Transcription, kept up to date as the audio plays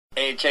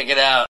Hey, check it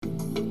out.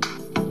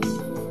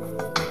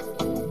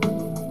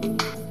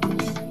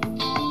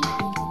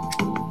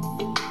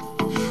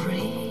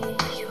 Free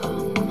your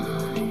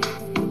mind.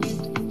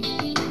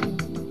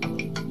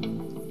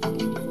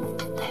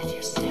 Let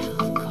yourself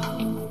go.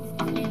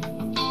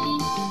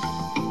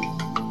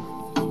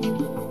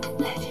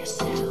 Let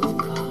yourself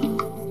go.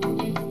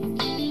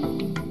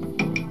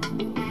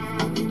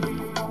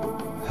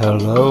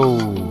 Hello.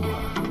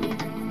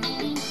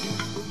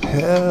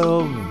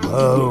 Hello.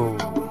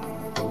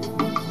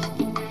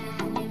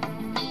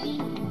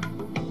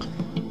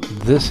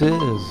 This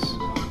is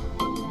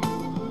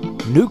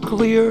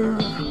Nuclear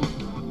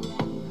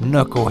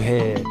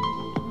Knucklehead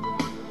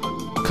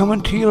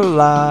coming to you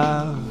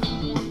live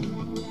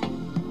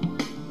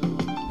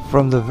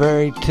from the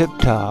very tip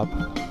top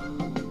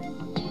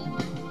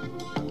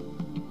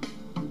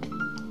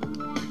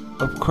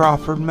of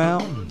Crawford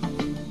Mountain.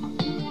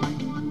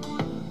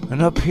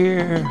 And up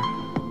here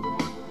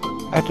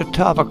at the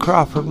top of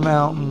Crawford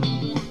Mountain,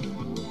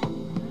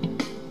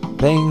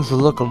 things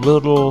look a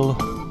little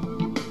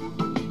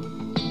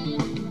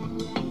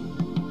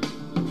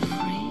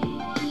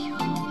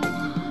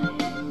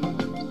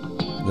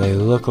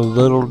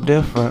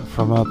different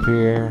from up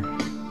here.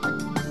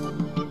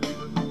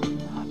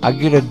 I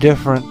get a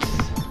different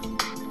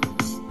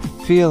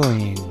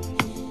feeling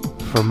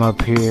from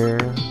up here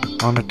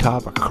on the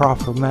top of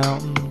Crawford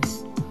Mountain.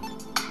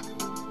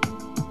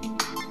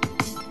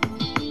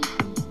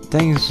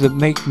 Things that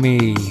make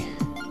me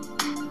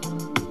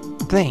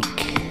think.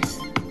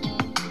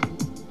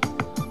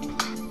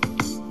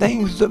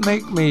 Things that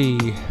make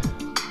me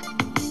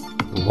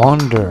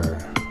wonder.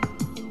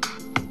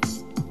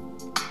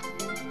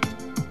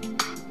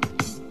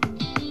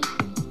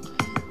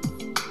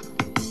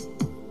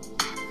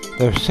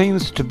 There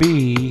seems to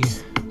be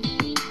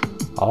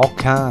all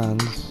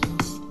kinds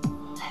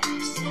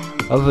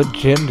of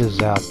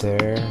agendas out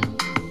there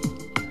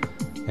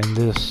in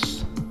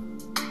this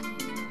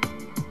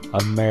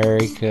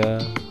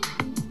America,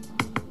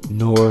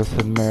 North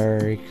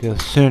America,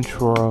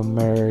 Central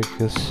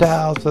America,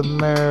 South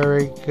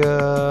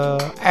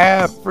America,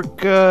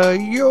 Africa,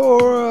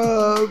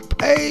 Europe,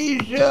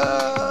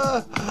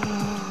 Asia.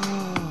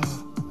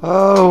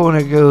 Oh, and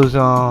it goes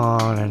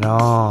on and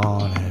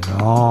on and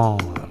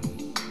on.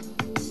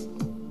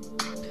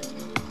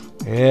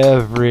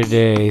 Every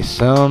day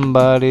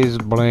somebody's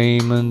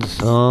blaming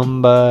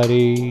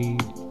somebody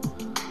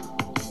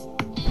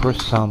for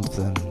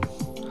something.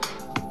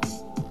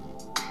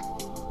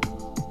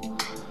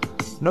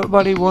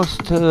 Nobody wants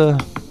to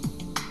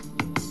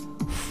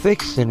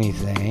fix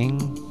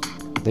anything.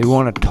 They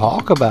want to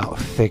talk about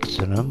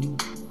fixing them.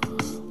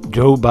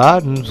 Joe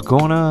Biden's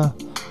gonna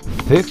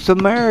fix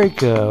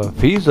America if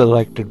he's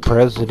elected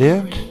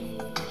president.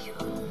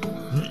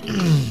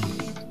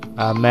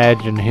 I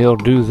imagine he'll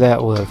do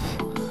that with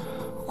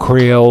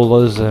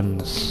Crayolas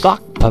and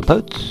sock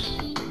puppets,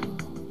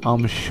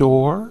 I'm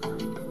sure.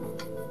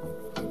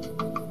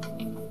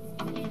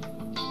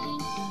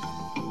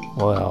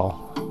 Well,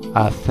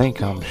 I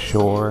think I'm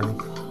sure.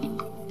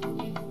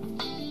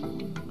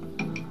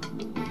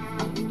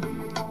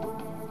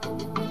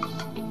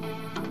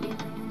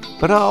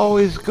 But I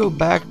always go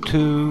back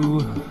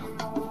to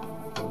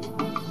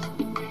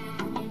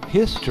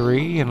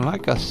history, and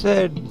like I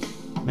said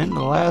in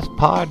the last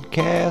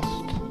podcast,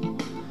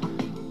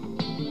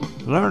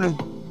 learning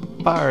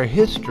by our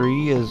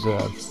history is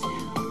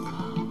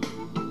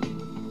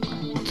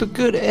it's a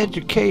good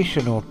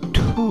educational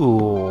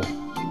tool.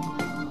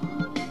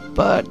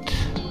 But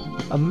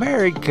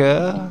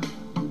America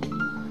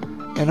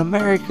and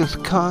America's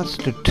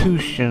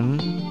Constitution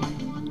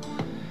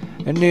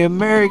and the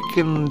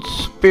American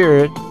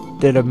spirit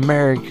that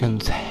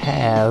Americans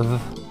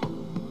have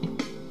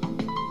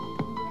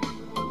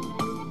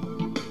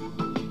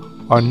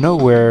are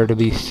nowhere to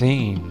be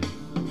seen.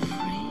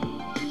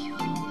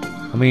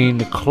 I mean,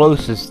 the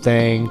closest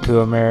thing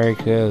to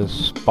America is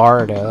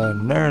Sparta,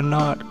 and they're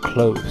not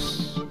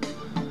close.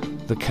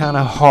 The kind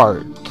of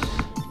heart,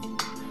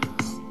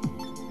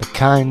 the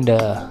kind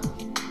of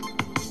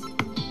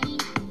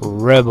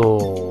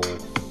rebel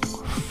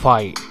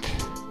fight,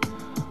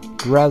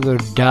 rather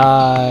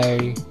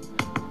die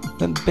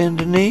than bend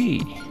a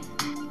knee.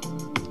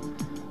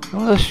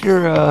 Unless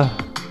you're a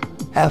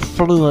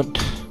affluent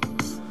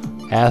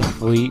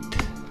athlete,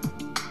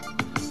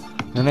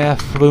 an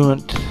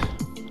affluent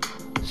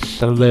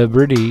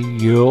celebrity,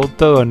 you'll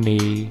throw a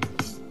knee.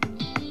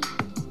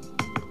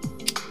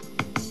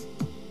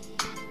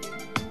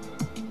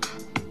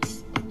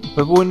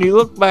 But when you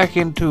look back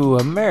into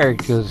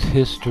America's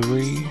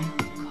history,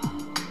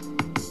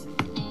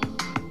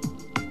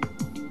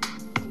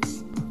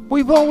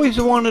 we've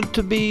always wanted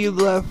to be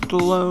left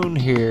alone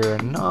here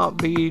and not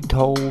be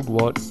told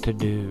what to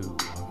do.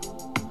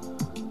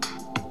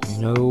 You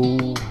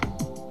know,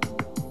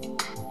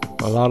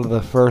 a lot of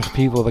the first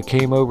people that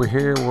came over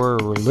here were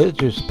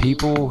religious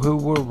people who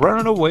were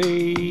running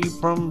away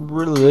from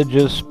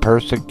religious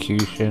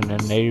persecution,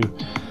 and they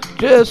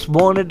just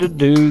wanted to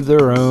do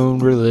their own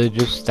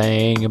religious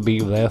thing and be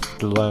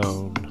left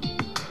alone.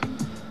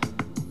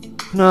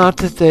 Not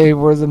that they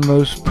were the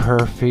most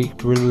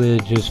perfect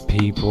religious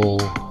people.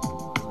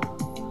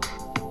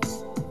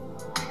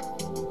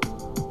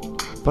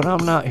 But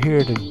I'm not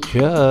here to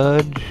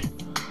judge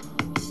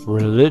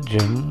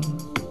religion.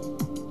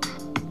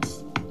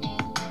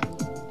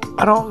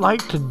 I don't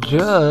like to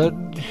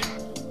judge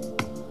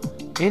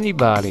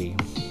anybody.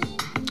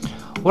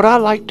 What I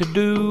like to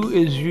do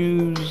is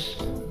use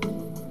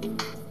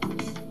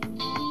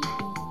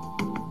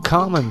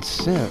common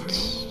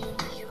sense.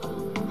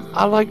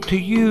 I like to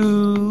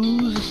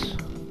use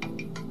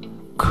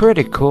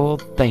critical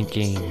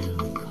thinking.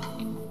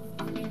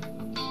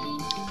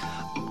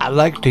 I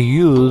like to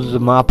use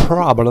my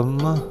problem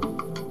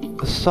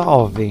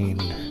solving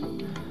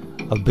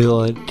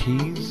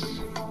abilities.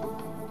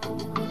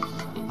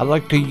 I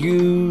like to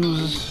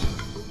use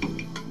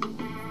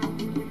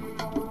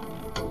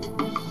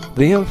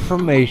the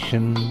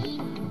information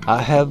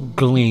I have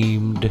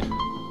gleaned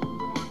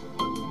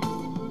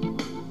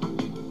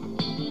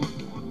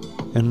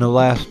in the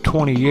last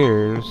 20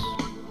 years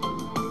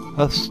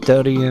of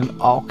studying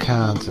all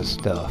kinds of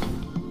stuff.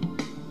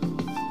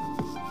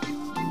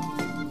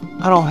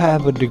 I don't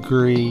have a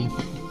degree.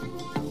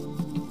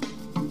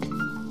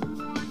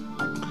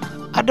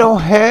 I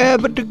don't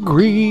have a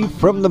degree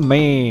from the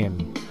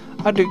man.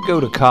 I did go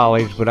to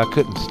college, but I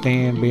couldn't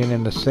stand being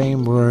in the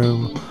same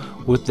room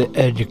with the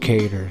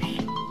educators.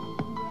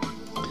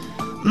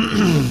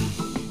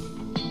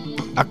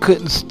 I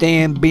couldn't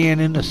stand being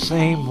in the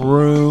same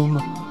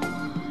room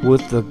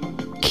with the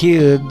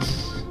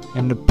kids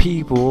and the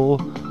people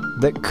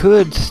that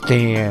could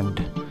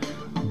stand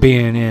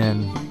being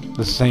in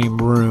the same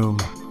room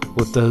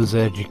with those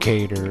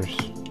educators.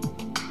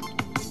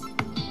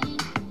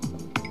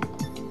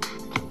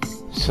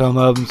 Some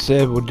of them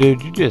said, well,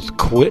 dude, you're just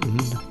quitting.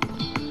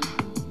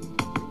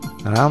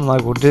 And I'm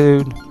like, well,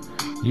 dude,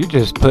 you're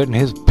just putting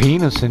his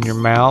penis in your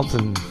mouth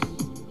and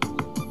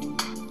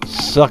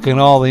sucking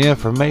all the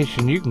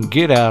information you can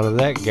get out of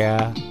that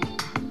guy.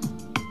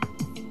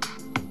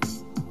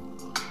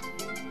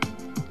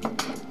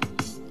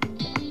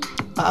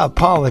 I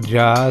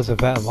apologize if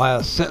that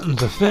last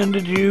sentence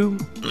offended you.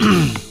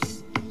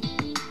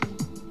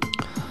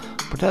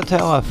 But that's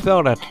how I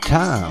felt at the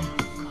time.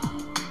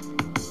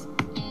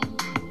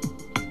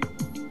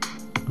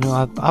 You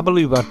know, I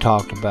believe I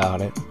talked about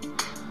it.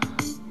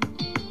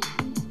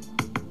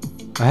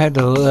 I had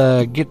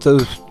to get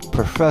those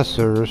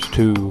professors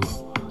to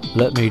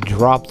let me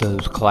drop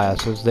those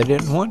classes. They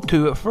didn't want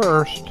to at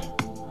first.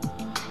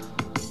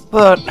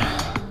 But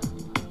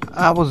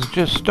I was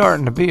just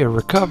starting to be a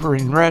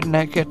recovering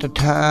redneck at the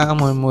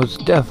time and was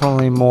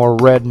definitely more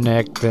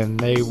redneck than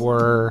they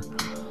were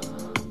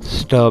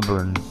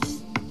stubborn.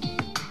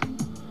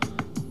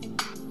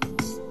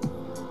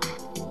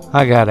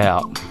 I got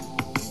out.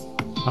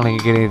 I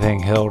didn't get anything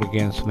held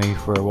against me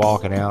for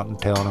walking out and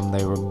telling them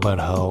they were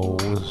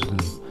buttholes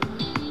and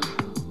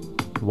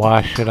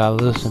why should I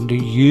listen to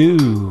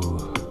you?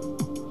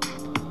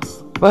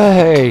 But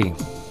hey,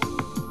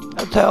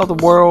 that's how the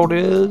world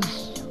is.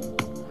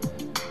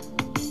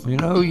 You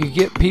know, you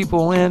get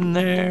people in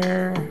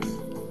there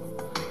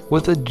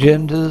with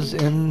agendas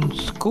in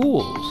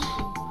schools.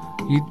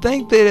 You'd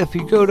think that if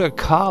you go to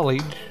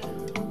college,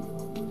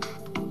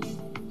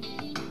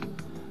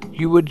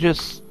 you would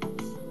just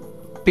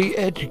be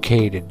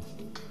educated.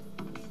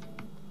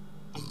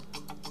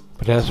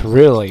 But that's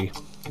really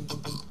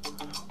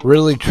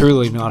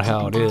truly not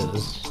how it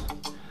is.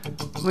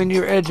 When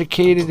you're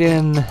educated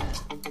in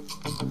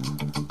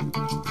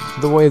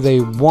the way they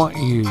want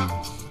you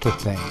to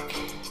think.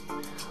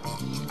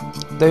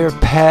 They're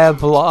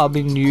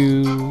Pavloving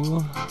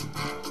you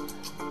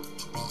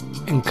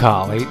in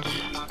college.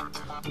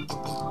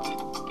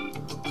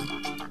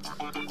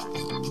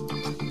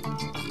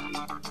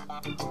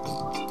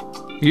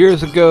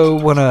 Years ago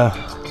when a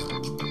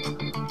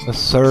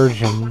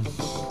surgeon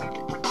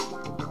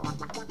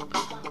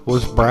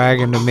was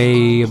bragging to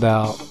me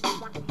about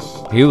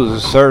he was a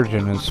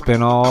surgeon and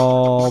spent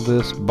all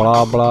this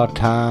blah blah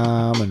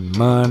time and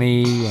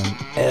money and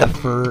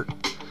effort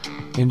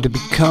into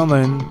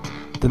becoming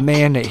the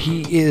man that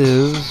he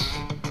is,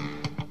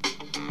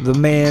 the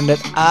man that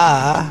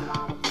I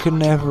could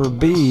never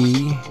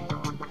be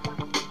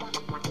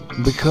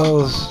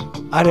because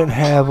I didn't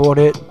have what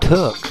it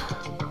took.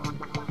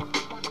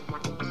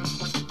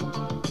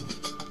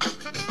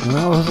 And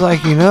I was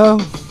like, you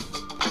know,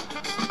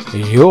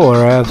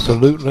 you're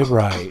absolutely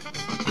right.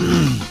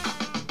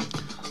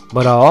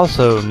 But I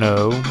also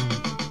know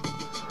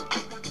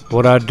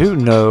what I do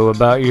know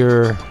about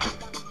your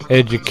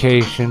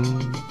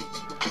education,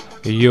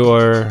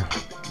 your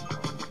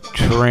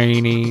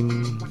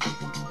training,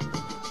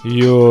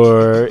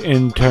 your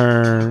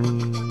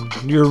intern,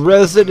 your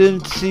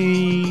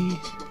residency.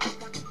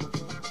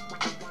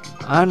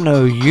 I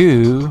know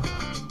you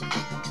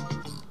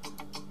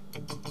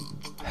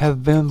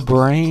have been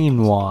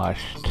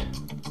brainwashed.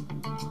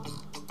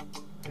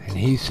 And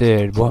he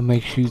said, what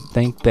makes you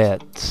think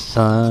that,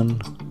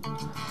 son?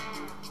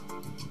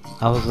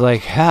 I was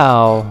like,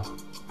 how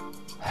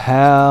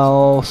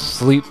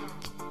sleep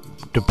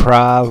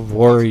deprived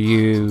were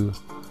you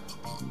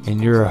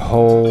in your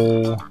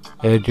whole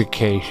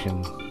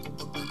education.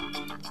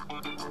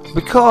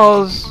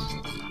 Because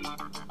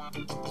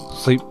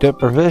sleep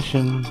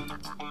deprivation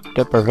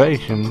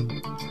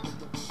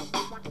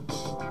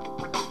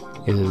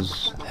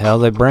is how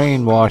they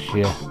brainwash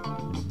you,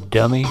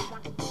 dummy.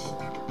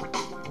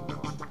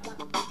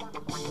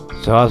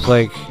 So I was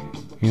like,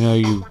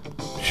 you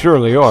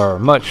surely are a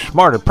much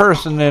smarter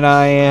person than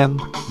I am,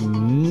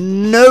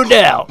 no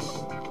doubt.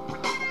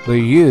 But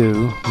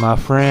you, my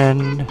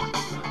friend,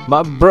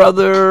 my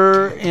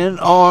brother in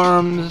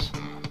arms,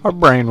 are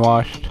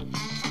brainwashed.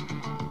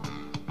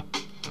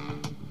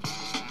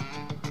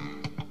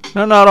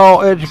 Now, not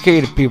all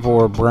educated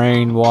people are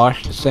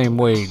brainwashed the same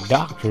way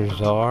doctors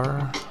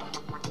are.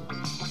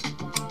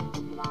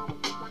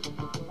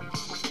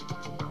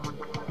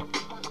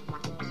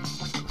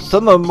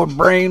 Some of them are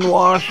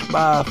brainwashed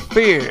by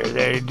fear.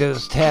 They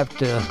just have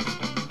to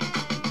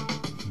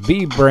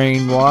be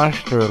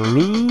brainwashed or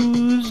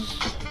lose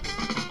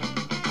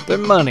their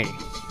money.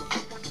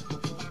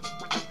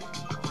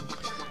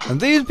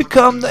 And these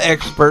become the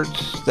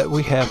experts that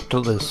we have to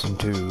listen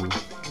to.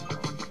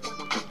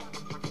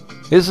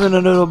 Isn't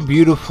it a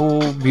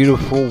beautiful,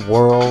 beautiful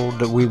world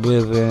that we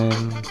live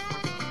in?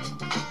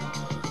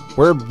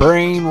 Where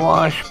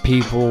brainwashed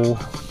people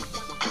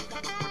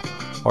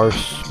are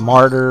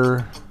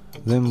smarter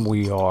than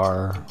we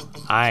are.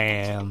 I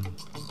am.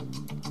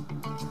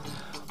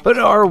 But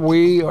are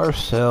we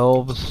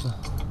ourselves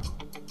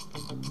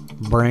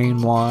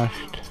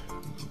brainwashed?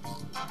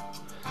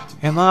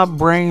 Am I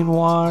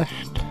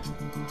brainwashed?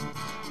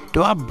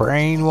 Do I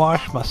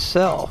brainwash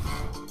myself?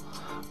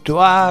 Do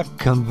I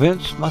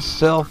convince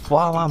myself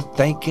while I'm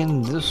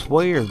thinking this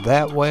way or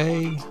that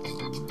way?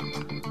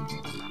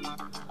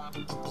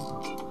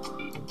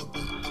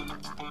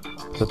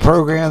 The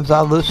programs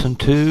I listen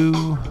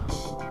to,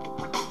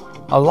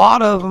 a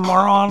lot of them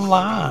are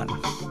online.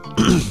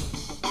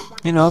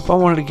 If I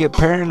wanted to get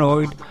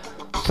paranoid,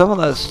 some of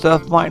that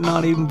stuff might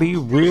not even be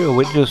real.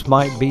 It just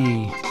might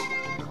be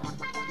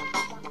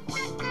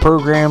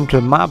programmed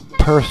to my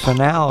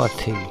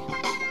personality.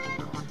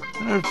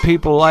 And there's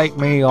people like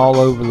me all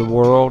over the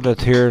world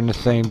that's hearing the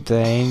same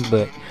thing,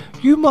 but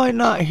you might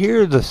not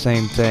hear the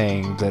same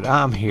thing that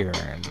I'm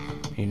hearing.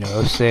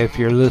 Say if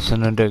you're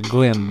listening to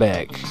Glenn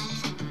Beck.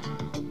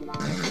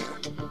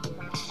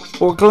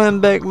 Or Glenn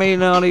Beck may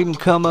not even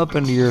come up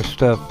into your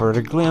stuff, or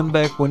the Glenn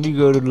Beck, when you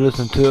go to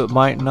listen to it,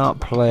 might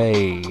not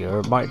play, or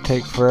it might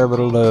take forever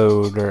to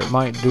load, or it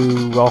might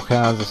do all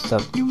kinds of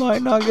stuff. You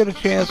might not get a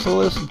chance to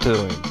listen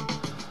to him.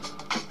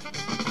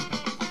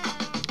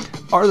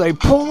 Are they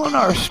pulling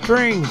our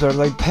strings? Are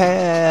they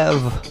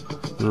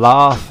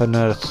Pavloving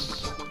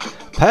us?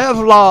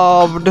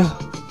 Pavloved.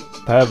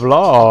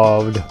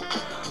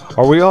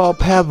 Are we all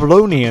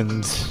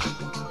Pavlonians?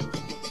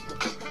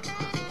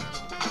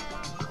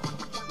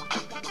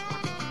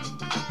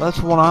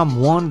 That's what I'm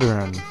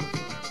wondering.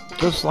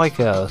 Just like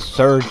a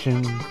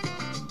surgeon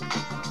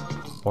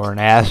or an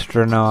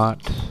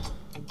astronaut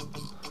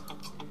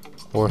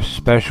or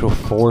special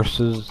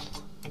forces,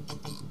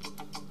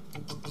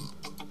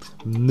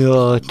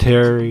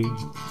 military.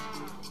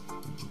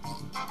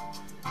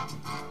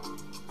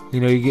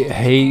 You get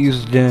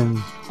hazed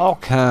and all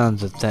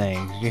kinds of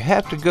things. You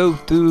have to go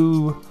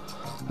through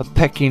a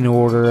pecking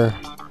order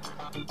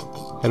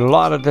at a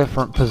lot of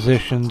different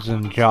positions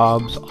and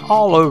jobs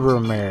all over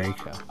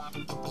America.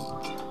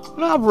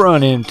 And I've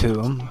run into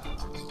them.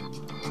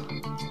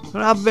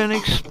 And I've been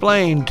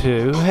explained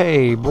to,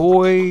 hey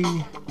boy,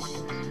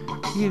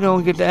 you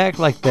don't get to act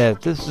like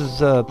that. This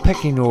is a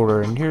pecking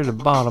order and you're the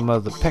bottom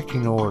of the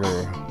pecking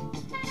order.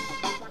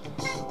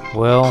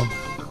 Well,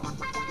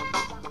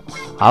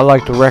 I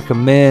like to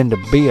recommend to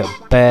be a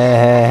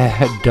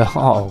bad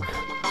dog.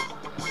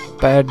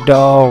 Bad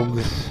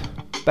dogs,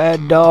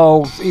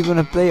 even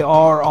if they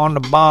are on the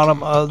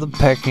bottom of the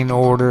pecking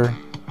order,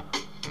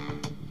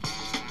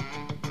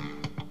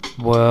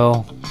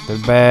 well, they're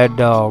bad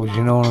dogs,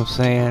 you know what I'm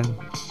saying?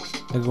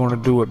 They're going to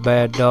do what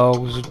bad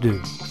dogs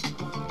do.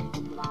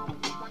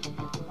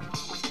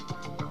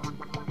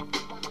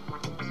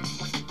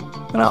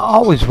 And I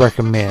always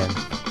recommend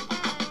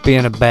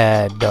being a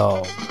bad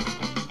dog,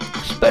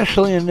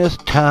 especially in this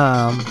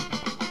time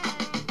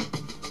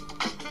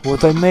where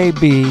they may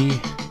be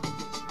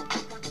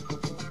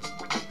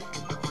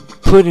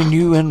putting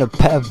you in the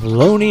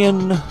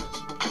Pavlonian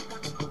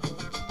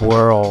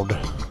world.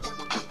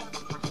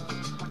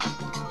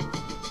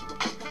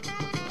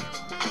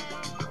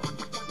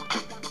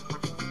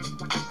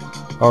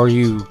 Are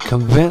you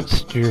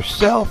convinced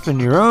yourself in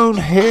your own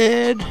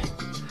head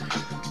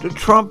that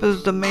Trump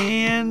is the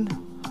man?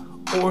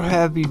 Or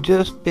have you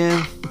just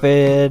been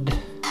fed,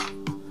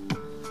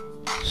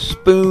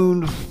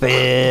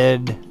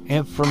 spoon-fed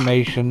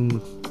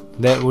information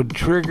that would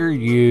trigger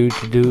you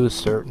to do a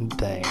certain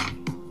thing?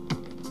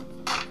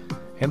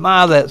 Am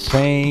I that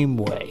same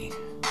way?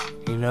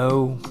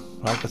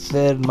 Like I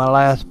said in my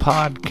last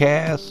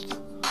podcast,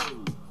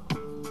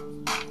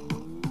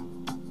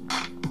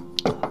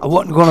 I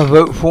wasn't going to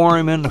vote for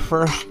him in the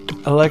first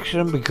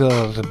election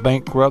because the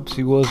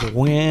bankruptcy was a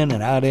win,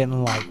 and I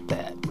didn't like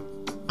that.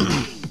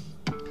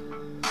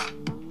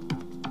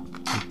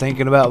 I'm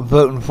thinking about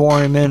voting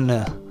for him in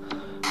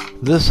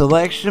this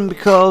election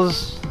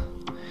because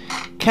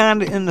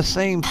kind of in the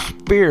same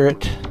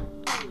spirit,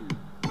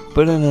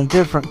 but in a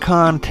different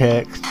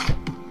context,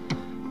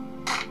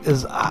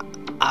 is I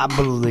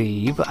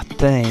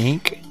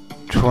think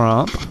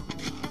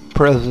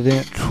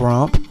President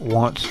Trump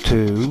wants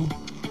to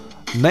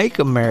make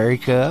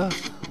America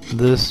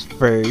this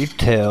fairy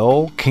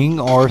tale King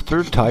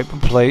Arthur type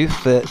of place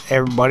that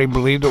everybody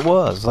believed it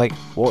was. Like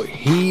what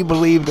he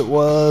believed it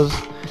was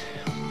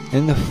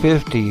in the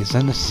 50s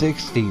and the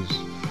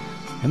 60s.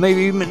 And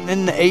maybe even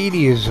in the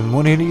 80s and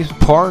when he's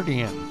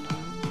partying.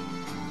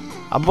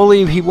 I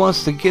believe he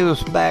wants to get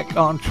us back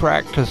on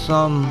track to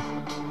some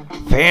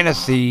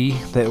fantasy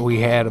that we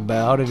had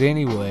about it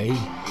anyway.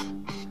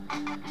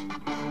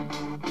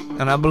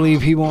 And I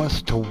believe he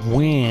wants to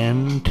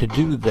win to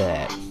do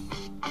that.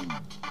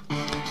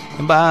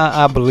 And by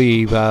I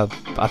believe, I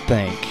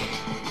think,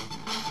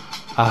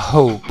 I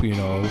hope,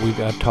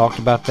 I talked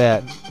about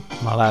that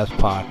in my last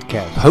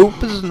podcast.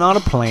 Hope is not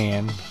a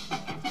plan.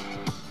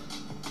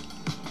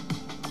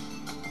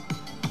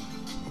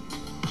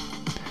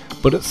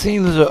 But it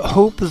seems that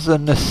hope is a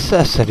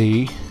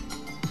necessity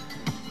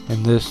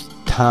in this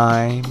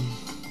time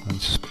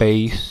and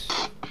space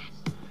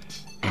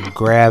and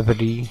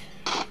gravity.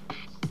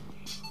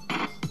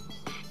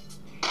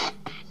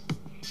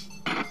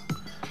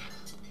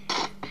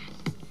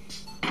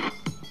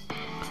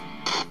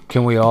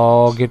 Can we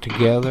all get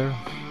together?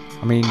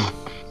 I mean,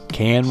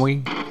 can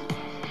we?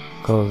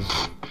 Because,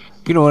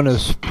 in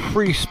this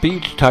free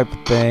speech type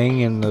of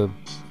thing and the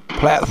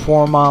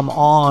platform I'm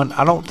on,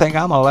 I don't think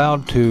I'm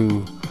allowed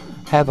to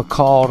have a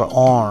call to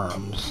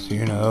arms,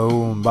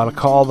 And by the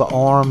call to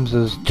arms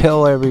is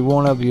tell every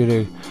one of you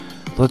to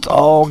let's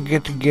all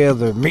get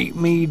together. Meet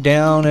me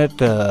down at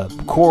the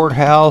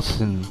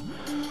courthouse and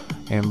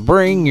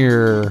bring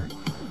your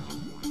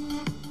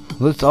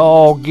let's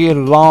all get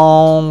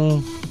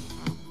along,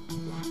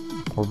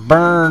 or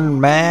burn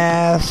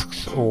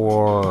masks,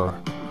 or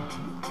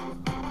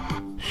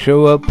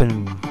show up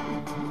in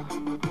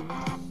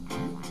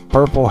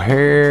purple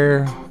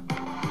hair.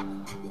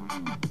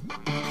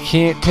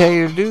 Can't tell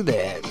you to do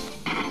that.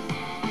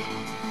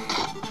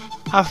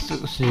 I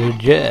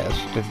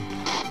suggested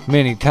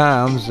many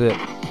times that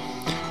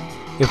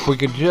if we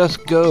could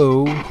just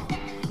go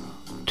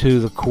to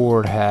the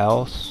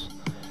courthouse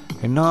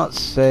and not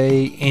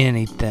say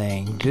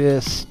anything,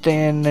 just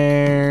stand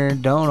there,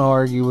 don't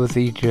argue with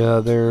each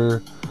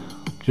other,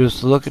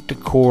 just look at the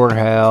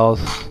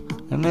courthouse.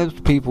 And those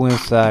people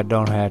inside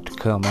don't have to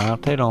come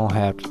out. They don't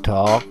have to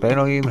talk. They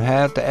don't even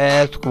have to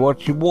ask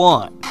what you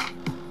want.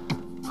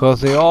 Because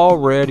they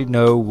already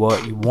know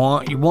what you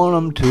want. You want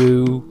them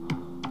to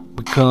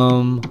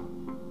become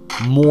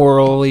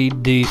morally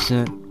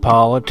decent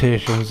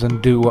politicians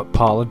and do what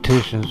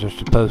politicians are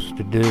supposed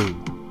to do.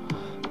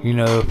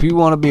 If you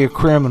want to be a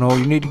criminal,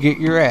 you need to get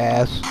your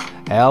ass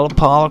out of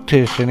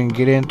politician and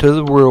get into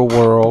the real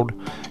world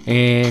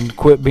and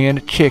quit being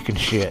a chicken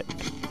shit.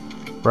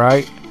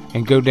 Right?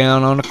 And go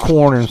down on the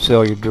corner and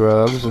sell your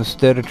drugs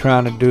instead of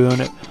trying to doing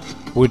it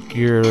with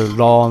your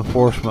law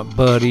enforcement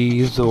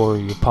buddies or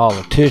your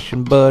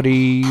politician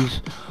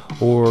buddies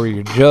or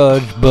your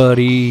judge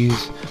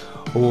buddies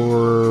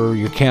or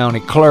your county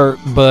clerk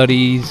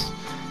buddies.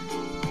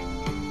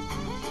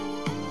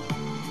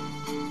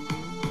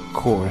 Of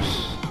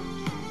course,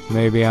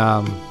 maybe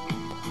I'm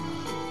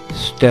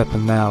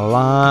stepping out of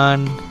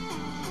line.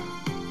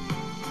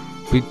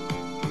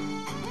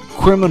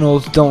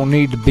 Criminals don't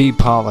need to be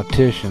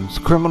politicians.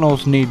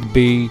 Criminals need to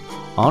be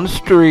on the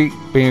street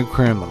being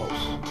criminals.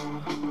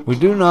 We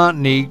do not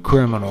need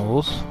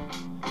criminals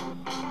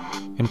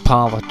in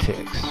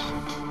politics.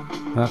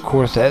 Now, of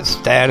course, that's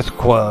status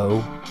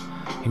quo.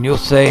 And you'll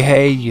say,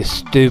 hey, you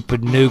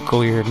stupid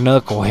nuclear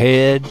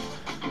knucklehead.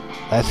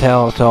 That's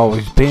how it's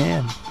always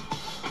been.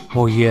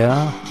 Well,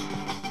 yeah.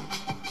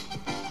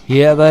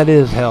 Yeah, that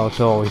is how it's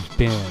always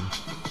been.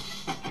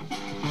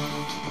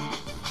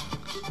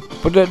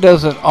 But that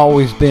doesn't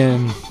always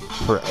been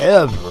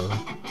forever,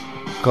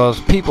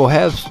 because people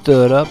have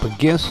stood up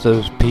against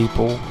those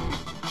people.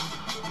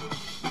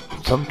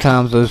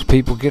 Sometimes those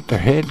people get their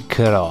head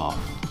cut off.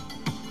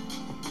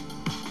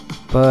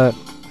 But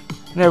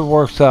it never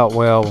works out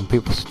well when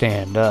people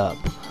stand up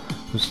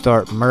and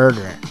start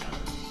murdering.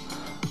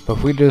 But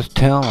if we just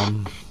tell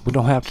them, we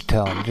don't have to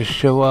tell them, just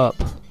show up.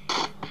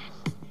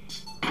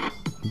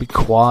 Be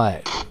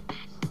quiet.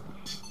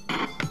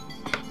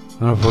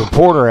 And if a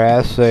reporter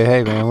asks, say,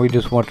 hey man, we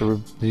just want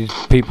these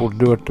people to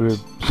do what they're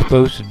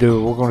supposed to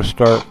do. We're going to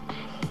start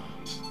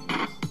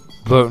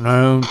voting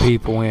our own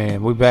people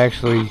in. We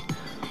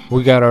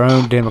got our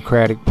own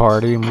Democratic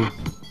Party, and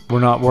we're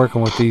not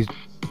working with these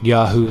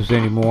yahoos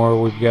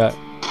anymore. We've got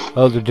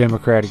other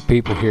Democratic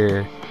people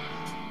here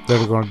that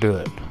are going to do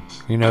it.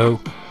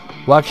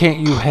 Why can't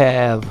you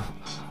have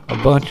a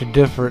bunch of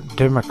different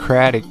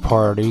Democratic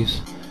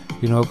parties?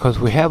 Because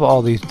we have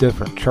all these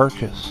different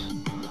churches.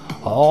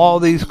 all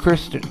these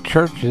Christian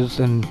churches,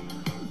 and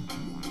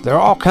there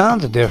are all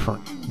kinds of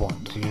different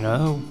ones, you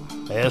know.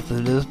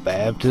 Methodist,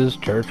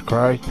 Baptist, Church of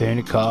Christ,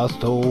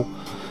 Pentecostal,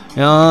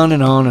 and on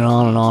and on and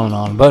on and on and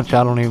on. A bunch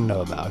I don't even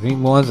know about.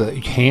 Even ones that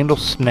handle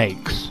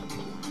snakes.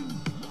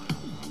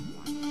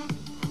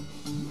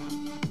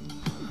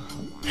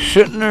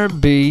 Shouldn't there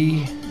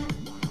be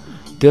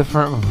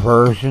different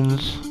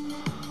versions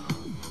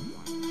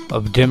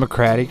of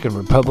Democratic and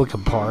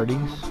Republican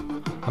parties?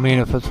 I mean,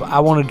 if it's, I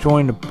want to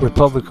join the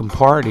Republican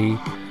Party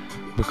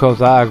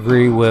because I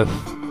agree with,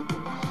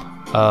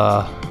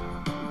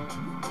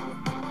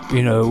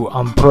 you know,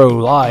 I'm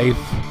pro-life,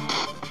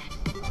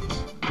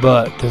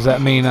 but does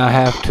that mean I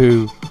have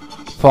to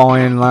fall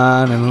in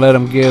line and let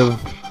them give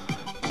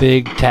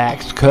big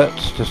tax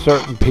cuts to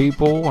certain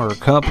people or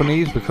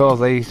companies because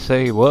they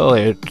say, well,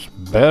 it's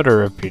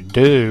better if you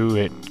do,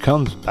 it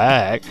comes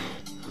back.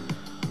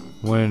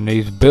 When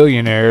these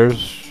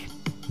billionaires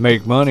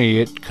make money,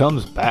 it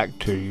comes back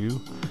to you.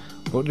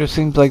 Well, it just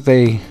seems like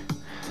they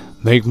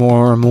make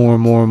more and more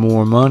and more and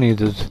more money.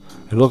 Does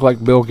it look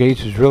like Bill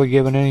Gates is really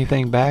giving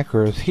anything back,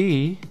 or is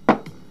he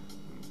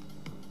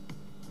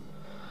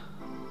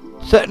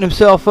setting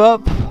himself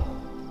up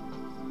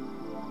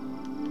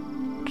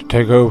to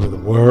take over the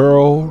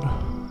world?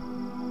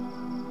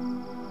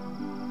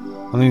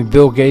 I mean,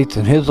 Bill Gates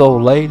and his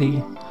old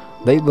lady,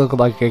 they look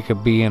like they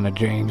could be in a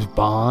James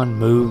Bond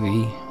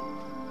movie.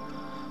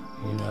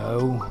 You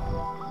know,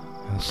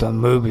 some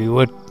movie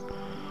with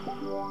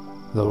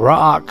The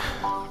Rock,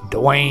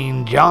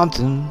 Dwayne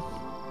Johnson,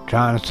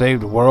 trying to save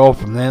the world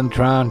from them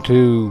trying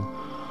to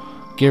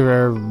give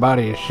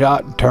everybody a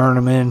shot and turn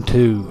them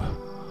into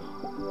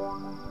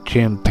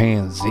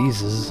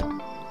chimpanzees,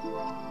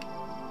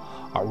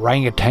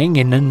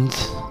 orangutans,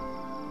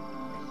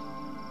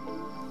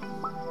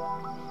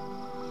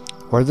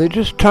 where they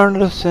just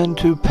turned us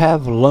into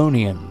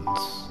Pavlonians.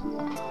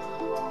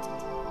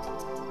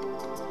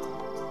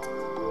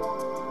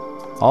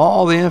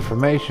 All the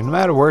information, no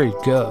matter where you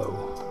go,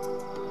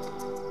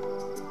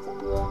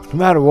 no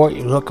matter what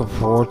you're looking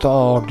for, it's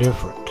all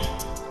different.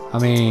 I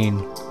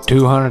mean,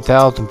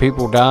 200,000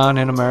 people dying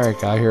in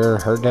America. I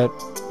heard that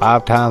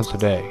 5 times a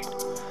day.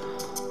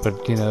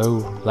 But, you know,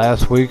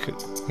 last week,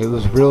 it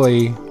was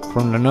really,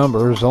 from the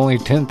numbers, only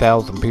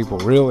 10,000 people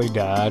really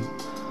died.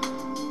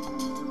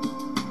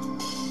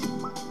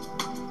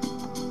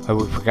 Have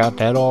we forgot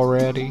that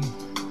already?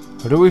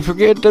 Or do we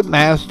forget that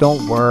masks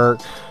don't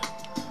work?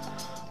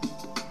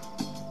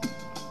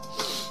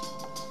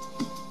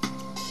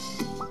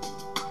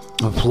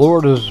 And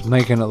Florida's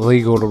making it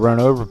legal to run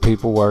over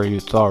people where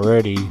it's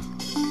already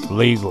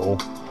legal.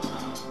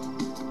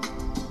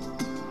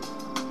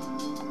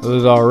 It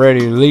was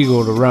already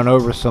legal to run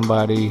over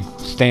somebody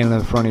standing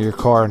in front of your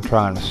car and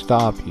trying to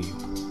stop you.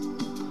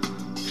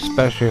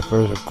 Especially if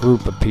there's a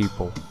group of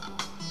people.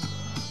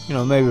 You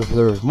know, maybe if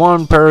there's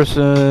one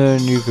person,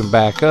 you can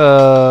back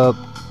up,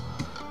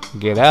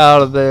 get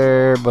out of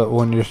there, but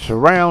when you're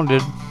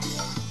surrounded,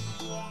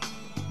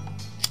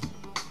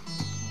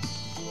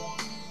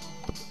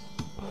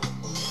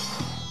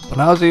 when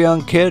I was a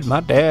young kid,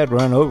 my dad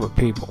ran over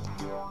people.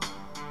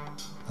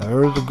 There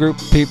was a group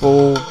of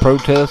people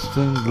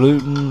protesting,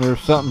 looting, or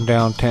something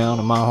downtown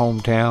in my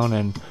hometown,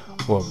 and,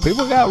 well,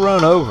 people got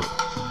run over.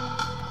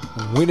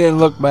 And we didn't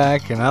look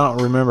back, and I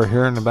don't remember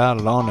hearing about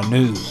it on the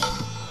news.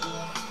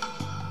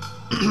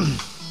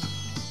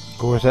 Of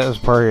course, that was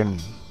probably in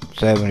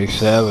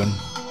 77.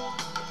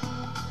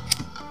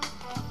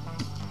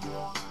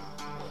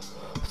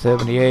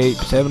 78,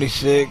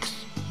 76.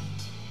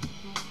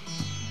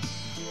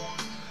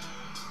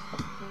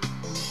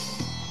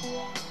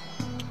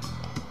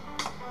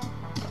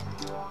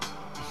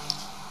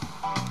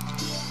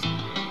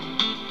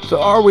 So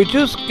are we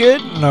just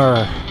getting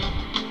our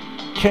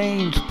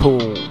chains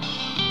pulled?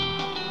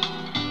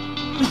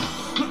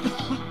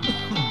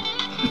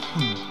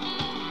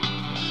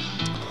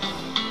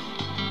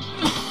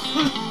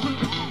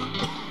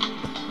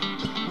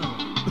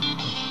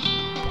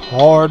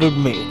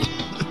 Pardon me.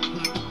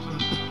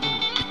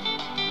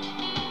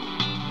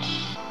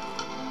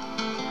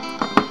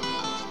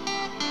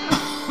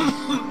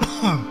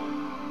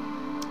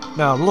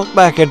 Now look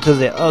back into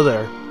the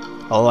other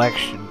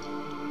election.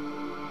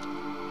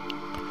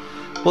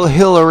 Well,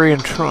 Hillary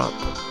and Trump.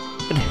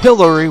 And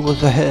Hillary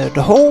was ahead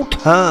the whole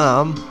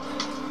time,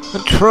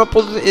 and Trump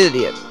was the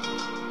idiot.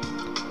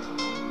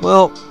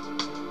 Well,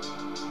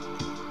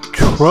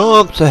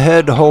 Trump's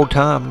ahead the whole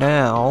time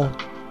now,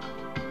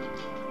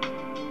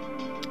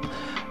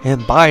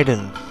 and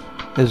Biden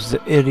is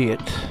the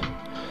idiot.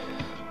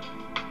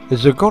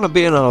 Is there going to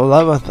be an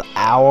 11th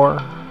hour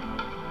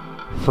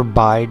for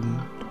Biden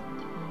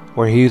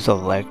where he's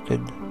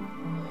elected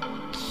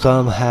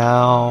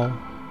somehow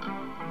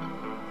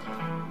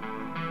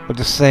with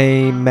the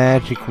same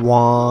magic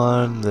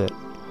wand that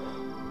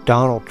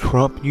Donald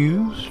Trump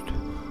used?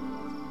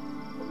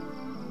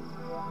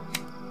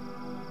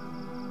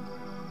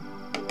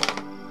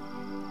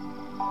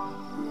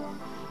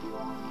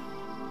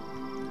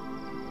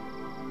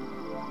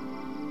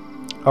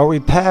 Are we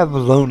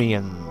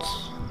Pavlonians?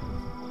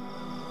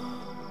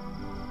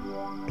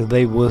 Do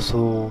they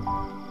whistle?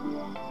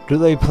 Do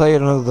they play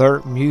an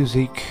alert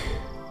music?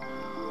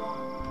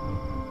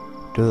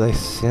 Do they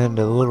send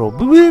a little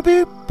beep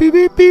beep beep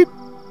beep beep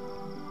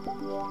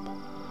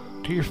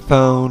to your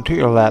phone, to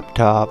your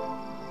laptop,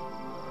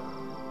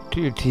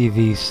 to your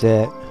TV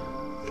set?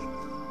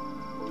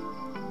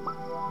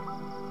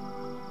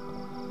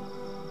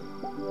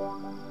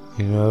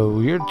 You know,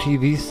 your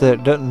TV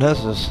set doesn't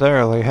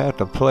necessarily have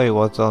to play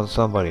what's on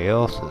somebody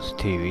else's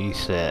TV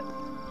set.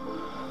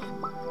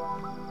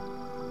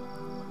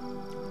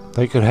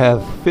 They could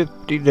have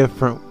 50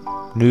 different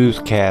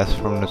newscasts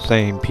from the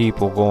same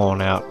people going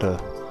out to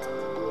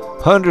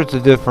hundreds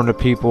of different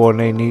people, and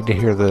they need to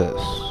hear this.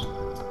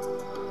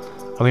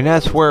 I mean,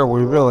 that's where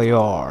we really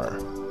are.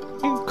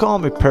 You can call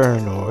me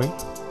paranoid.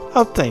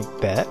 I'll think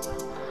that.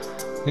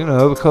 You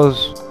know,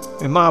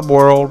 because in my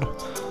world,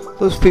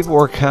 those people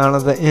are kind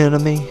of the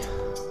enemy.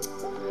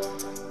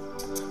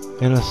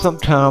 And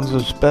sometimes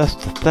it's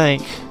best to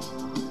think,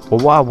 well,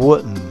 why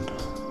wouldn't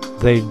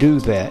they do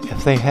that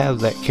if they have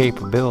that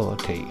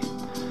capability?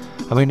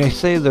 I mean, they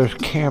say there's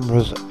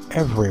cameras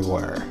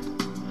everywhere.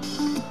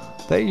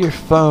 That your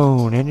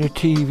phone and your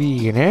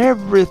TV and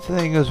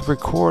everything is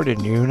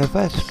recording you. And if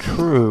that's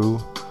true,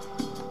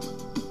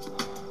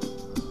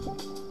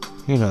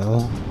 you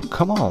know,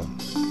 come on.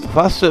 If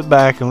I sit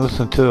back and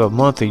listen to a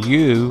month of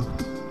you,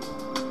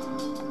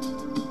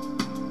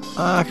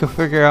 I can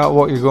figure out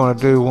what you're going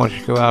to do once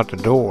you go out the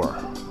door.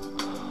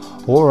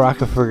 Or I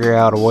can figure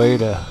out a way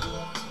to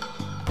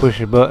push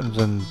your buttons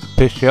and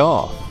piss you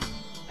off.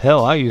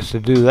 Hell, I used to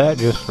do that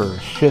just for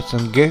shits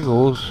and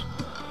giggles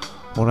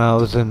when I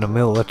was in the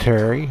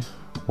military.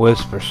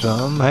 Whisper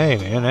something. Hey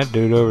man, that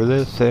dude over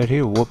there said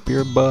he'll whoop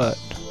your butt.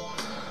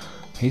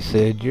 He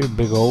said you're a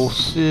big old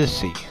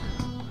sissy.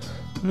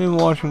 And then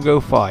watch him go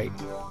fight.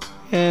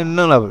 And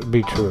none of it would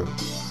be true.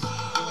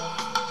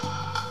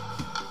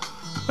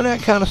 But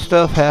that kind of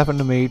stuff happened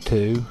to me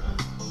too.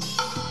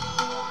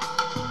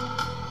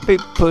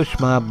 People pushed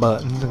my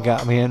buttons and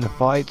got me into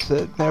fights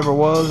that never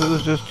was. It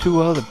was just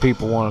two other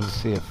people wanted to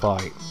see a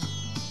fight.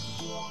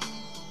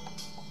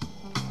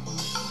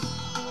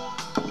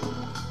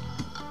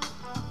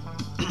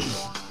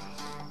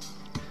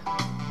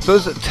 So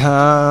is it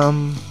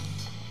time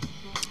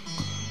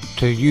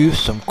to use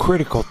some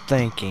critical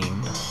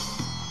thinking,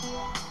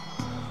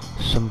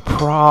 some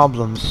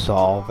problem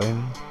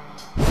solving,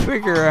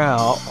 figure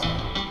out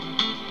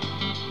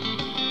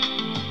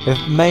if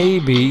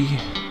maybe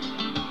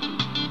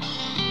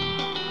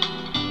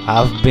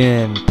I've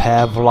been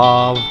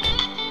Pavloved.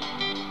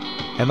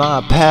 Am I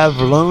a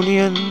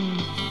Pavlonian?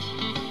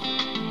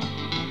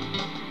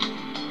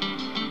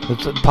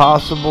 Is it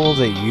possible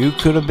that you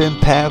could have been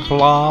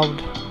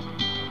Pavloved?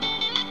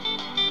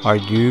 Are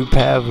you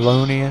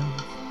Pavlonian?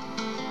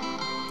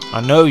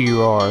 I know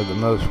you are the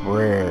most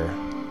rare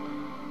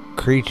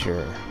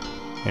creature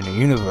in the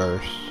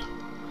universe,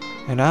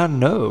 and I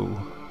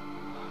know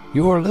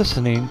you're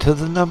listening to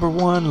the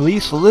 #1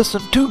 least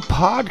listened to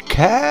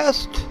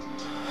podcast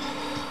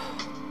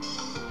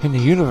in the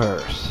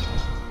universe.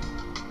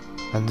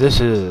 And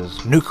this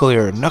is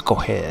Nuclear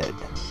Knucklehead,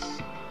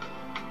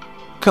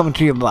 coming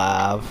to you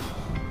live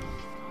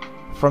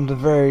from the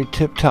very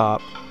tip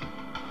top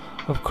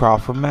of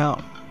Crawford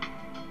Mountain.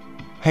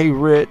 Hey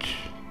Rich,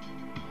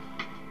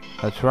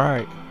 that's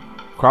right,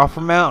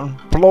 Crawford Mountain,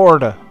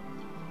 Florida.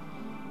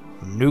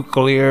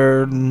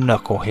 Nuclear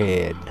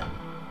Knucklehead,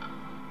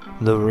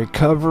 the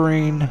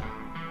recovering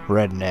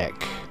redneck.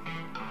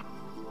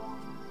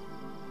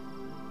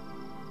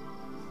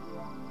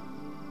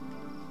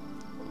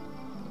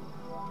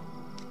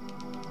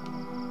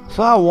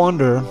 So I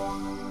wonder,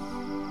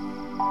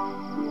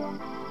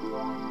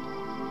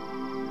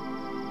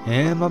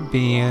 am I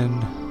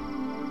being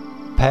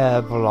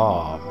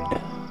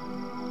Pavloved?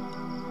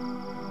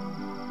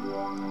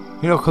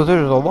 You know, because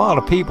there's a lot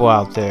of people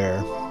out there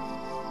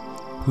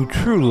who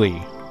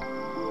truly,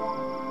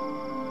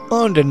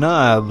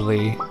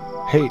 undeniably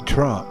hate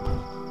Trump.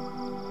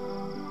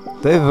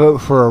 They vote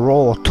for a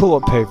roll of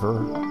toilet paper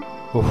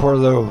before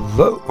they'll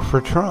vote for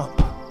Trump.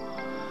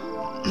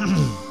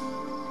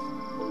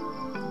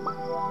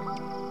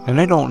 And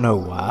they don't know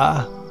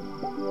why.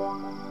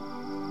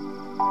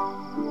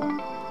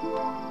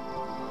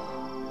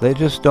 They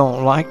just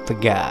don't like the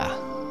guy.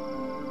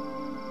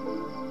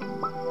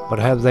 But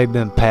have they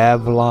been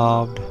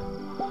Pavloved?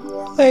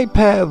 Are they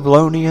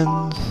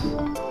Pavlonians?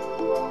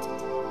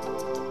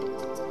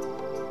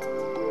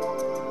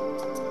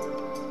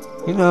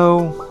 You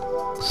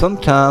know,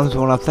 sometimes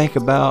when I think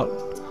about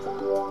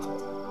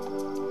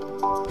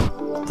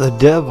the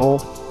devil,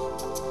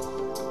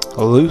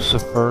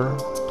 Lucifer,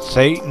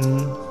 Satan,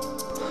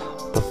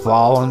 the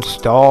fallen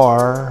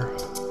star,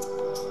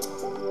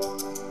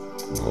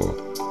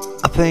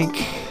 I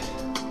think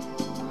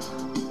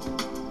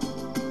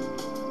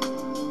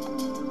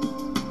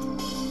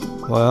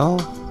well,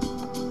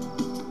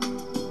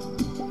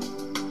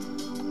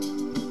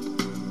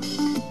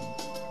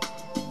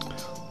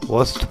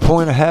 what's the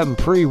point of having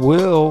free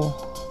will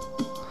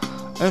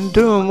and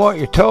doing what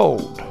you're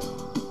told?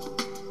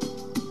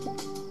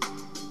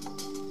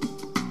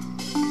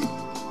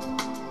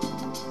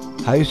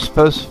 How you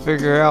supposed to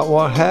figure out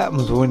what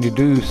happens when you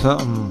do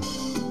something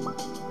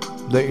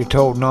that you're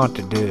told not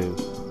to do?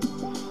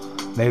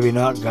 Maybe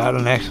not got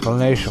an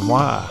explanation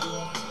why.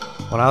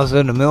 When I was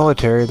in the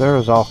military, there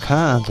was all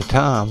kinds of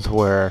times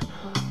where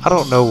I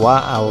don't know why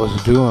I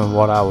was doing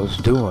what I was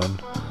doing,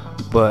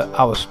 but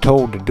I was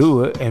told to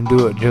do it and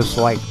do it just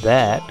like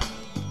that.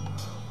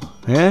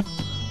 And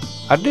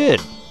I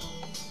did.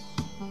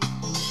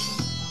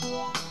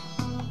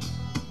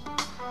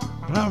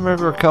 And I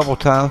remember a couple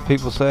times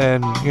people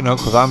saying,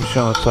 because I'm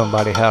showing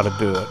somebody how to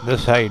do it. This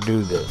is how you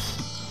do this.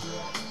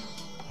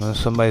 And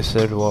somebody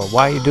said, well,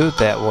 why you do it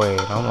that way?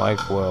 And I'm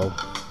like, well,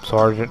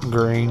 Sergeant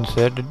Green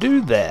said to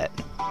do that.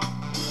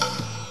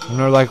 And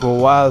they're like, well,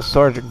 why does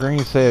Sergeant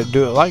Green say to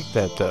do it like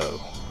that, though?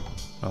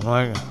 I'm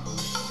like,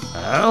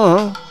 I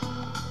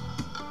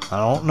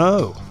don't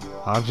know.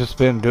 I've just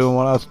been doing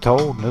what I was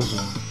told, and this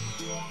is,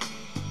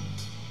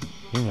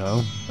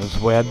 that's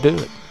the way I do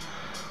it.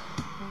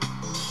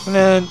 And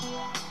then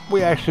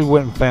we actually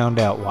went and found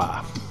out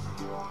why.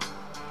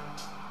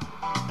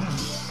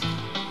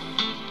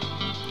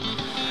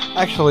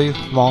 Actually,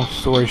 long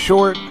story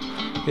short,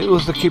 it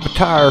was to keep a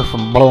tire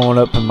from blowing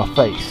up in my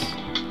face.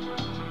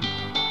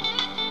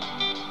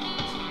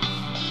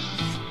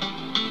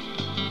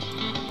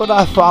 But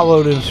I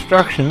followed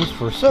instructions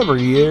for several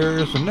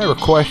years and never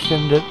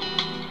questioned it.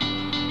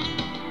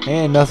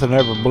 And nothing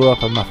ever blew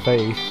up in my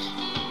face.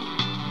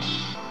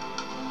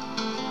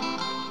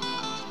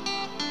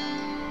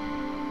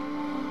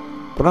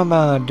 But am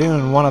I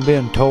doing what I've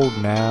been told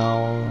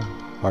now?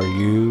 Are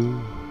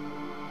you?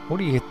 What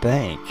do you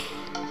think?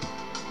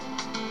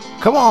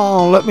 Come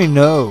on, let me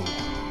know.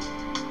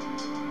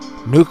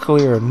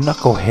 Nuclear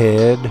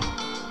Knucklehead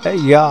at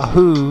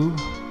yahoo.com.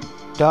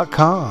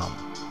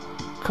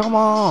 Come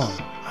on,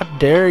 I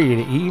dare you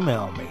to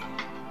email me.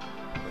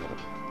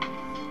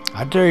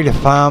 I dare you to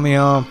find me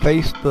on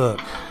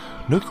Facebook,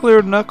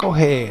 Nuclear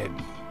Knucklehead.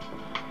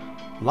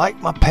 Like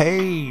my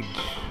page,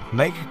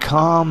 make a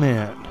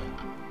comment.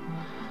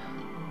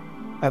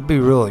 That'd be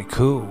really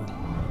cool.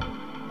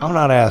 I'm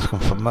not asking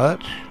for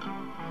much.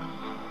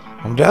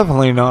 I'm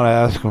definitely not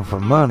asking for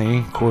money.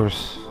 Of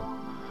course,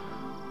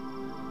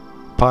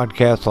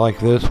 podcasts like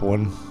this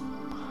one,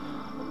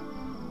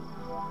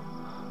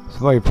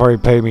 somebody probably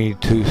pay me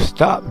to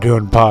stop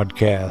doing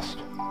podcasts.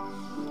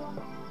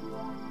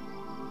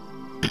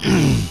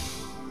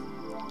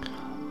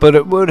 But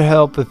it would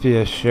help if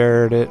you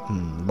shared it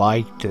and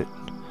liked it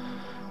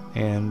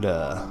and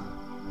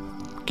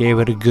gave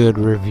it a good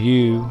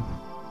review.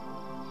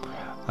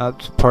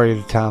 That's part of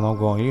the time I'm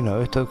going,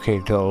 it's okay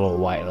to tell a little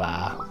white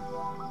lie.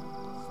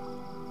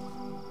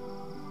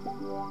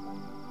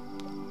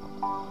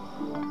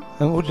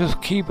 And we'll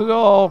just keep it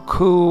all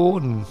cool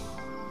and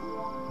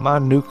my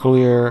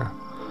nuclear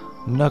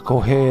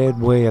knucklehead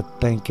way of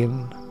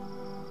thinking.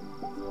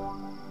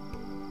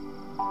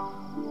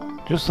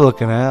 Just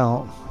looking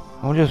out.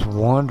 I'm just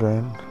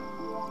wondering.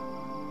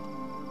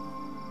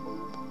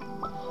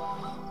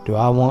 Do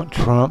I want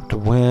Trump to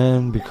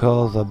win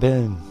because I've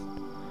been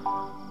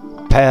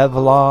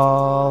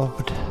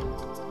Pavloved?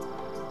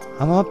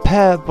 I'm a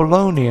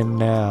Pavlonian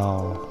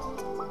now.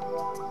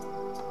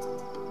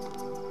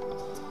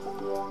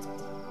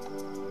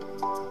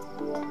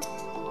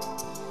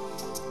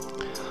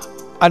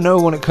 I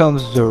know when it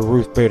comes to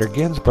Ruth Bader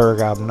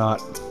Ginsburg, I'm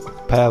not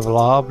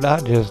Pavloved.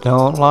 I just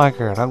don't like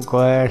her, and I'm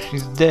glad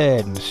she's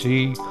dead. And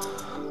she,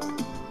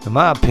 in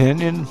my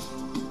opinion,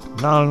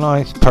 not a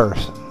nice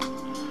person.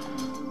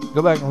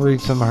 Go back and read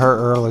some of her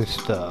early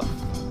stuff.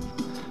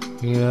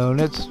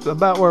 And it's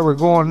about where we're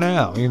going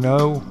now,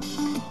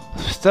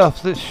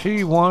 Stuff that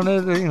she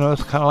wanted,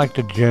 it's kind of like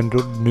the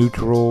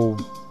gender-neutral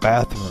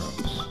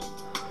bathrooms.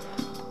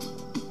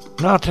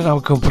 Not that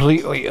I'm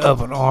completely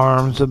up in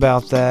arms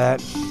about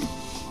that.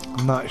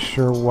 I'm not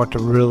sure what to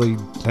really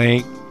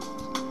think.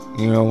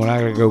 When I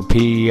gotta go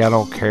pee, I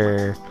don't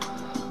care.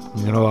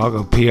 I'll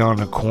go pee on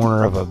the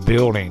corner of a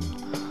building.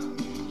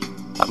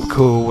 I'm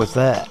cool with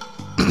that.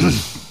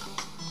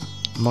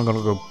 I'm not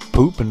gonna go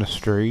poop in the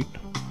street.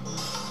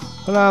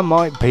 But I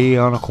might pee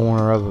on a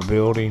corner of a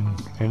building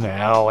in the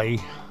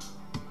alley.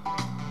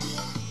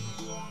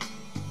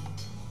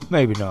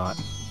 Maybe not.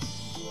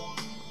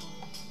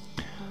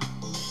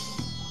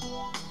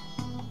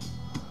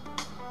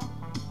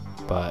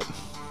 But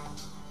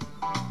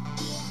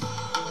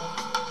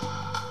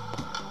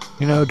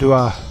am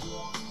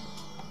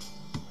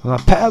I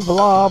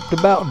Pavloved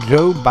about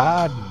Joe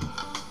Biden?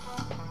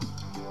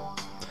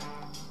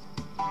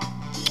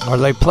 Are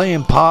they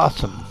playing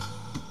possum?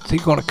 Is he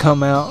going to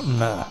come out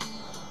and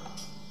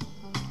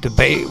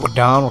debate with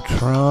Donald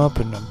Trump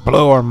and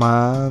blow our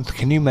minds?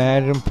 Can you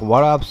imagine, from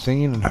what I've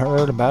seen and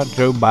heard about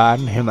Joe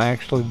Biden, him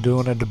actually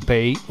doing a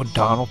debate with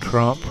Donald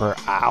Trump for an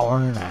hour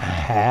and a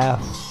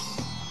half?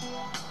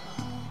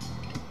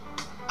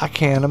 I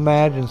can't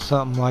imagine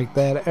something like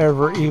that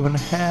ever even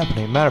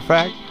happening. Matter of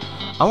fact,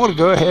 I'm going to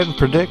go ahead and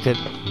predict it.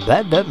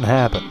 That doesn't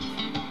happen.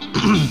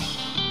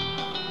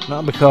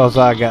 Not because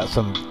I got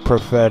some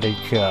prophetic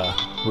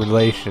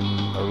relation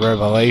or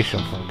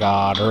revelation from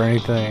God or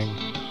anything.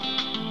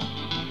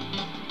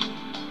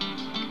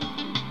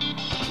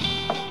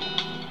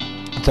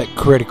 It's that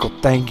critical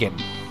thinking.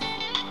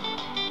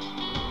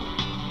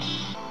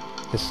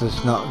 This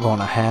is not going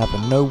to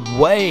happen. No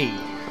way.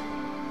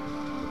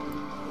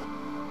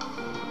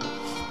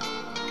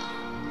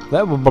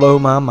 That would blow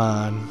my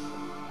mind.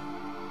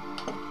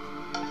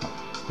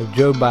 If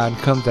Joe Biden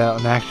comes out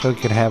and actually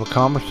can have a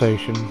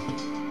conversation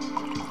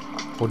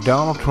with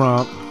Donald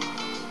Trump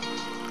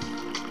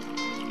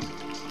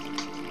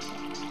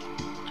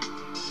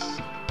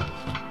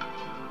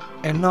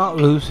and not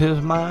lose his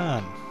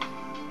mind.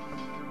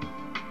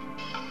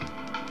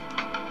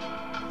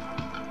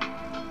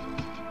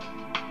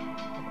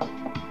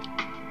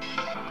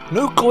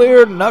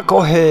 Nuclear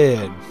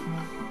Knucklehead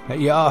at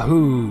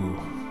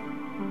yahoo.com.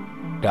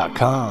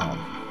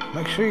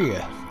 Make sure you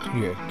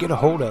get a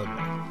hold of me.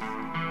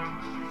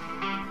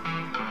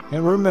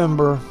 And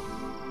remember,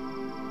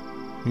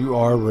 you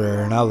are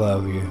rare and I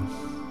love you.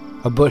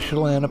 A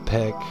bushel and a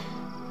peck.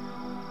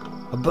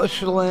 A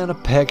bushel and a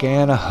peck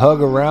and a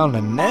hug around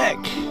the neck.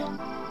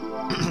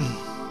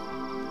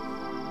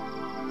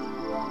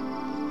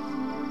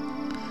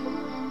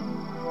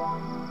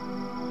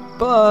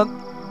 But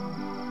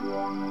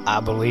I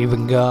believe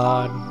in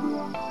God.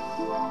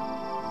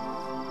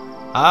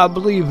 I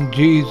believe in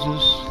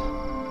Jesus.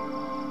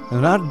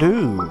 And I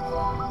do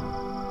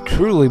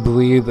truly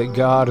believe that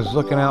God is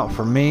looking out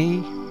for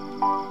me.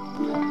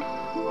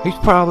 He's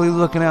probably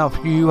looking out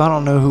for you. I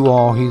don't know who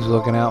all he's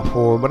looking out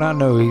for, but I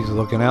know he's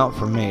looking out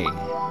for me.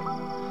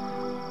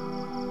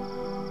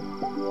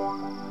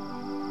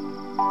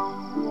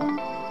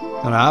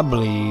 And I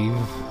believe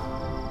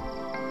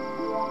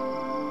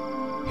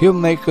he'll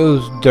make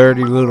those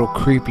dirty little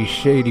creepy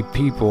shady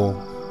people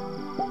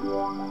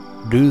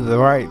do the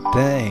right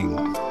thing.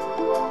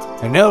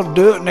 And they'll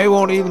do it and they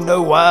won't even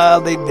know why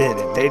they did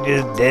it. They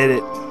just did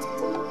it.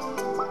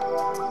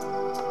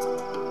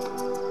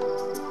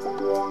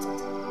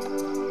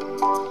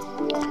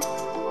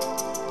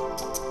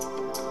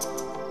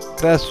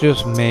 That's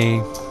just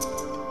me.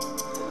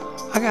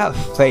 I got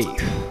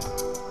faith.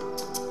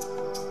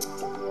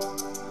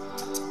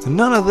 And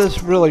none of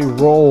this really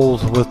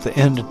rolls with the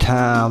end of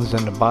times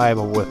in the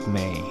Bible with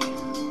me.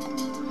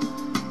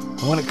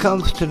 When it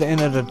comes to the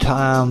end of the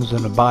times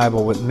in the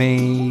Bible with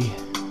me,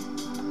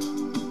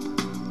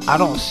 I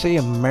don't see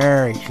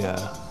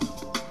America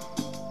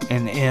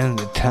in the end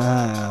of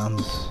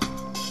times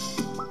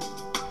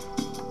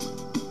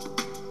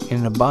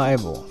in the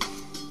Bible.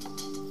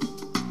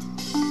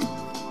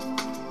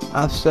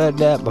 I've said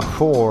that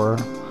before,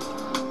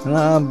 and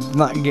I'm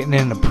not getting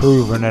into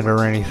proving it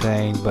or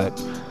anything, but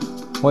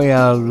the way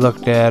I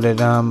looked at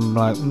it, I'm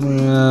like,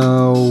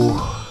 no,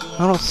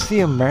 I don't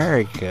see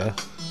America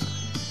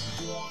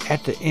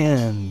at the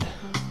end.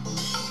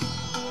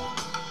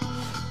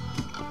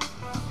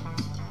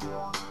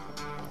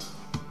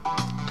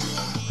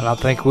 And I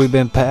think we've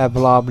been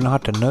Pavloved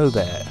not to know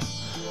that.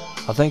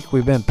 I think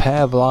we've been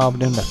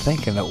Pavloved into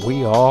thinking that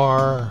we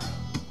are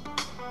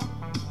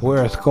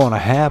where it's going to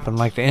happen,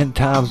 like the end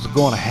times is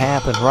going to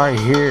happen right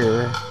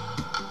here,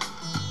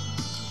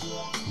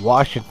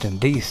 Washington,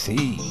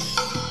 D.C.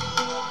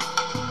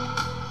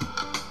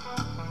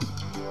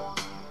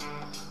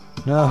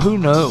 Now, who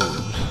knows?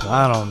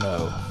 I don't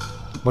know.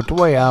 But the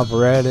way I've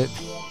read it,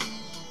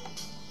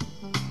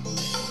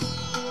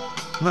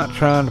 I'm not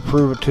trying to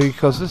prove it to you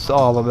because it's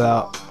all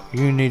about,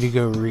 you need to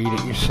go read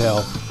it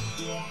yourself.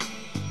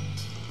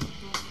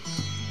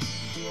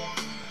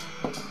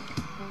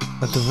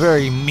 It's a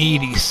very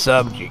meaty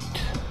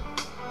subject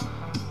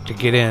to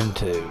get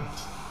into.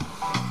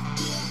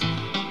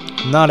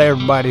 Not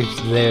everybody's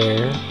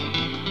there,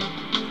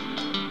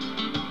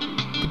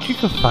 but you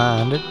can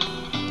find it.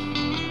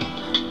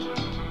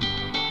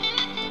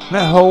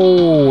 That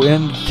whole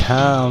end of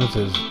times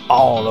is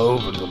all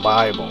over the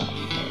Bible.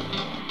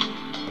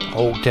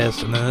 Old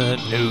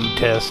Testament, New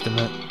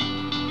Testament,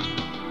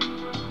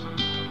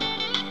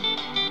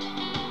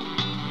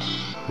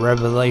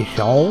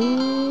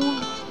 Revelation.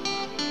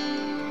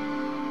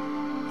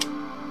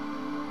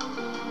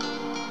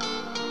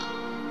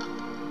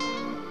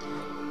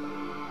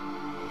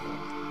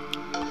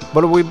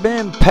 But we've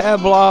been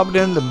Pavloved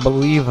into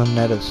believing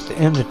that it's the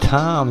end of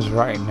times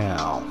right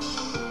now.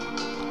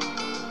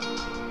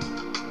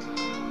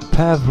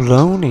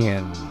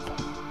 Pavlonian.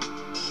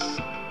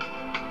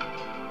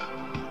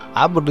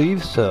 I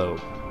believe so.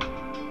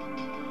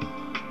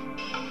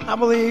 I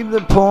believe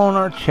they're pulling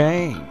our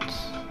chains.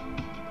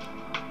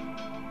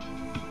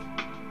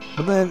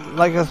 But then,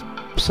 like I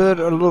said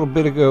a little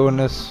bit ago in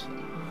this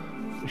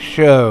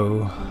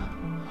show,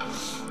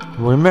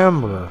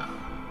 remember,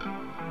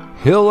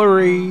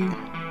 Hillary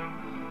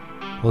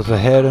was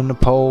ahead in the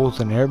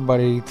polls and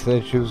everybody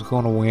said she was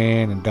going to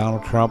win, and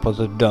Donald Trump was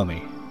a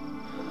dummy.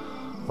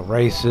 A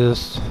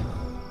racist,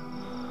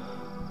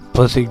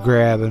 pussy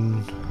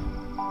grabbing,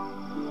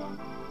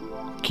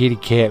 kitty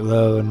cat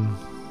loving,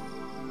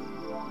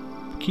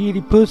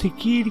 kitty pussy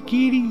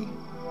kitty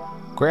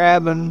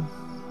grabbing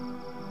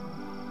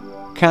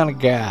kind of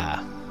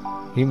guy.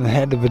 Even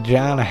had the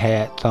vagina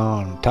hats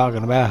on,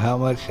 talking about how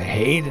much they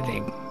hated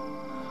him.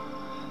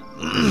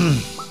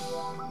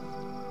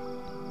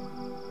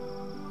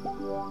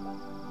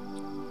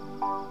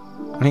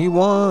 And he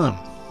won.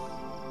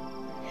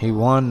 He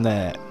won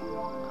that.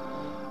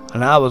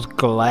 And I was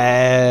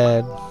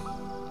glad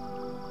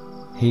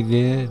he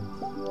did.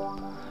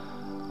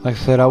 Like I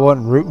said, I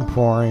wasn't rooting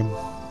for him.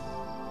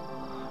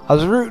 I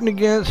was rooting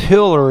against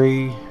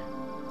Hillary.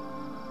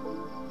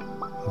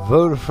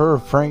 Voted for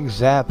Frank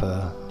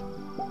Zappa.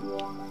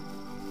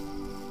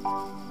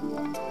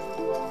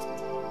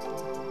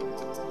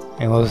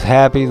 And was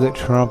happy that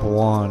Trump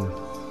won.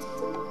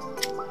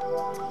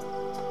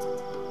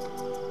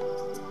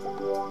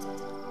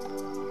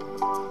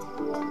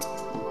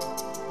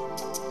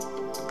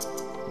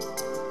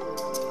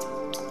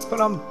 But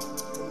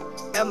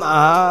am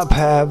I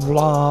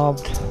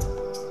Pavloved?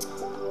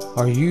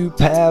 Are you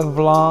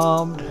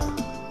Pavloved?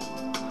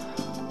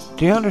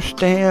 Do you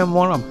understand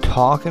what I'm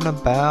talking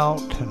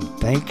about and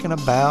thinking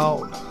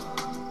about?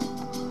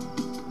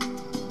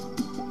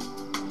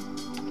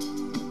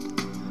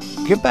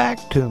 Get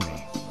back to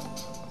me.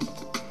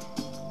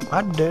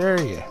 I dare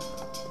you.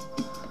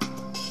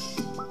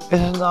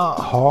 It's not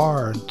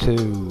hard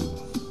to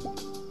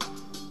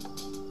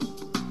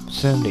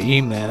send an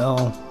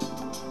email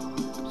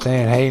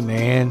saying, hey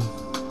man,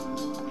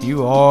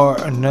 you are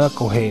a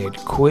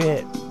knucklehead,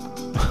 quit.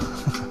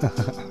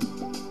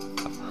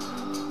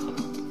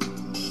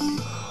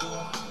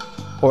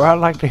 Or I'd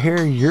like to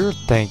hear your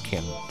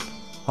thinking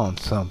on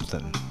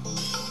something.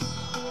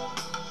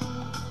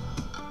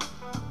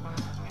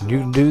 And you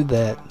can do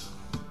that.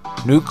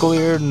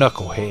 Nuclear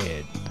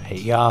Knucklehead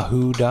at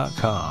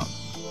yahoo.com.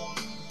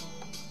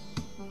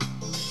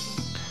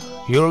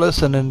 You're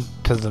listening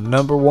to the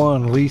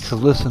 #1 least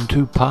listened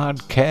to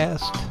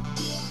podcast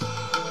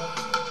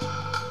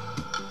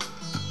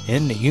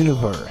in the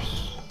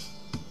universe.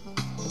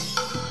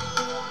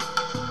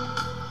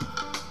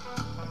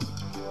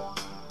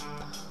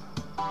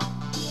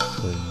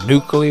 The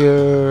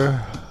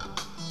Nuclear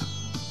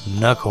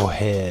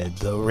Knucklehead,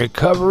 the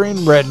recovering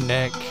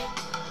redneck,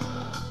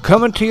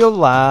 coming to you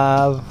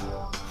live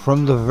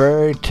from the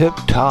very tip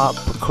top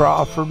of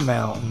Crawford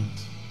Mountain.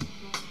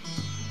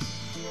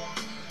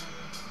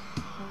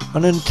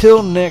 And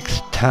until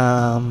next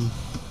time,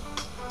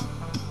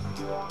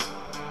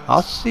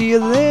 I'll see you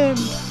then.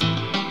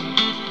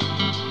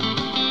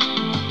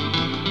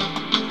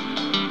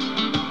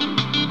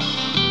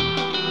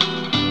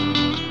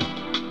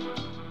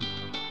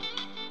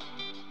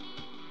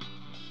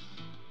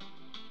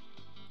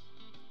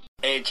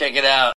 Hey, check it out.